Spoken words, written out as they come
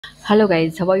Hello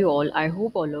guys, how are you all? I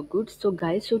hope all are good. So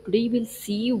guys, today we'll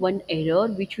see one error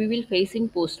which we will face in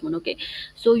Postman. Okay,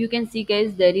 so you can see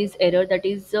guys, there is error that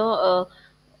is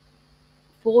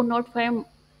 405,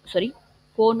 sorry,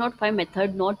 405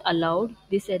 method not allowed.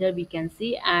 This error we can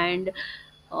see, and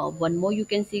one more you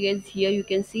can see guys, here you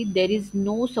can see there is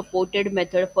no supported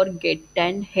method for get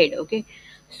and head. Okay,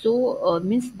 so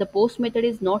means the post method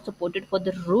is not supported for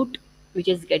the root, which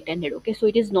is get and head. Okay, so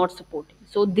it is not supported.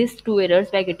 So these two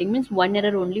errors we are getting, means one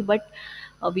error only, but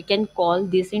we can call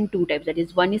this in two types, that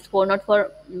is one is for not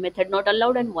for method not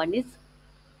allowed, and one is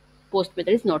post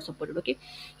method is not supported. Okay,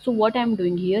 so what I'm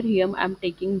doing here, I'm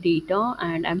taking data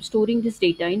and I'm storing this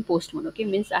data in Postman. Okay,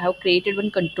 means I have created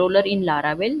one controller in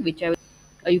Laravel, which I will,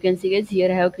 you can see guys, here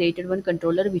I have created one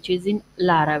controller which is in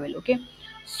Laravel. Okay,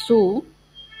 so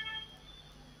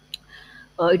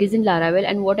it is in Laravel,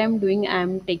 and what I'm doing,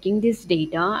 I'm taking this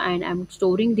data and I'm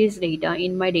storing this data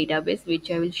in my database,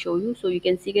 which I will show you. So you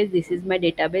can see guys, this is my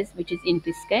database which is in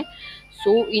Piskai.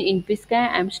 So in Piskai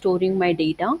I'm storing my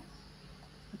data.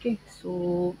 Okay,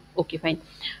 so okay, fine.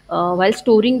 While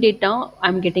storing data,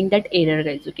 I'm getting that error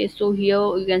guys. Okay, so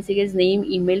here you can see guys, name,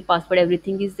 email, password,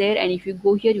 everything is there, and if you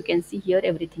go here you can see here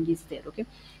everything is there. Okay,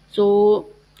 so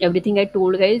everything I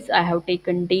told guys, I have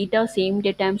taken data, same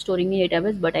data I'm storing in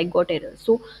database, but I got error.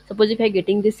 So suppose if I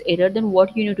getting this error, then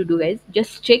what you need to do guys,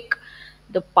 just check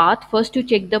the path. First you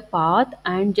check the path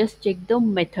and just check the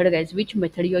method guys, which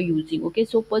method you are using. Okay,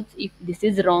 so suppose if this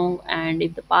is wrong and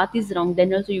if the path is wrong,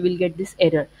 then also you will get this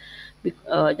error.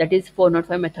 That is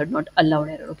 405 method not allowed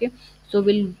error. Okay, so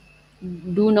we'll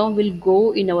go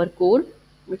in our code.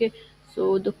 Okay,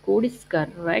 so the code is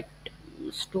correct,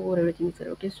 store everything is there.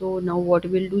 Okay, so now what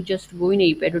we'll do, just go in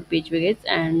api.php guys,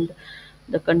 and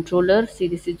the controller, see,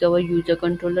 this is our user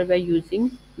controller we're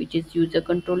using, which is user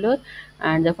controller,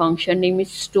 and the function name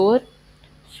is store.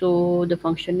 So the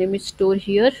function name is store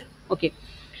here. Okay,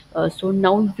 so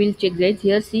now we'll check guys,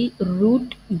 here see,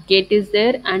 root get is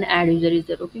there and add user is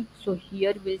there. Okay, so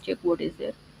here we'll check what is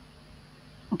there.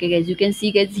 Okay guys, you can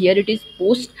see guys, here it is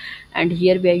post, and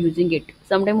here we are using it.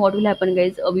 Sometime what will happen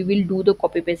guys, we will do the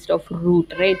copy paste of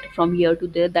root, right, from here to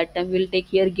there. That time we'll take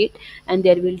here get, and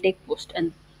there we'll take post,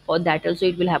 and for that also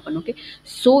it will happen. Okay,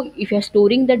 so if you're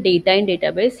storing the data in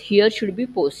database, here should be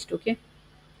post. Okay,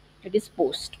 it is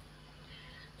post,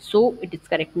 so it is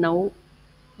correct. Now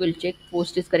we'll check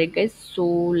post is correct guys. So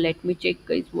let me check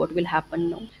guys what will happen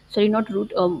now. Sorry, not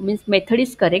root, means method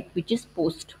is correct, which is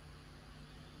post.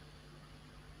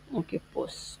 Okay,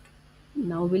 post.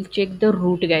 Now we'll check the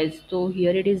root guys. So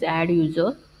here it is add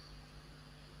user.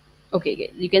 Okay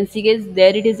guys, you can see guys,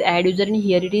 there it is add user, and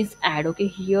here it is add. Okay,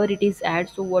 here it is add.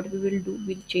 So what we will do,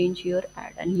 we'll change here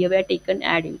add, and here we are taken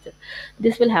add user.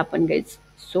 This will happen guys,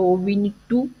 so we need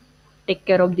to take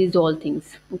care of these all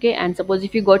things. Okay, and suppose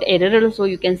if you got error also,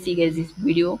 you can see guys, this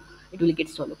video it will get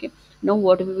solved. Okay, now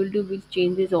what we will do, we'll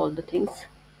change these all the things.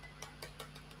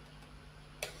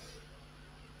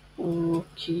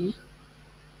 Okay,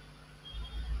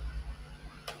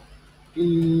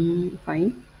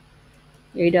 fine,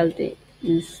 यही डालते हैं.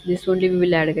 Means this only we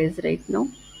will add guys right now.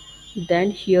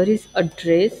 Then here is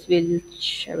address,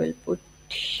 which I will put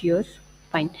here.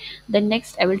 Fine. Then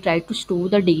next I will try to store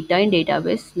the data in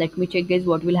database. Let me check guys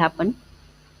what will happen.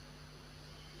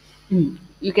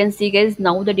 You can see guys,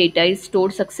 now the data is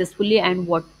stored successfully, and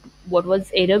what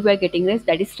was error we are getting guys,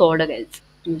 that is solved guys.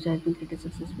 User has been created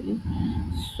successfully.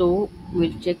 So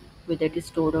we'll check whether it is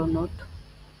stored or not.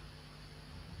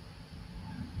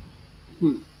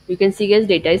 You can see guys,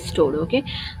 data is stored. Okay,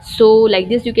 so like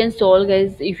this you can solve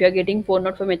guys, if you are getting 4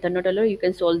 not for method not allowed, you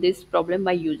can solve this problem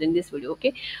by using this video.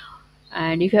 Okay,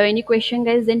 and if you have any question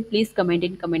guys, then please comment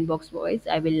in comment box boys,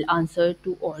 I will answer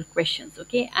to all questions.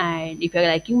 Okay, and if you are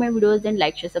liking my videos, then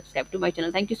like, share, subscribe to my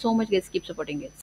channel. Thank you so much guys, keep supporting it.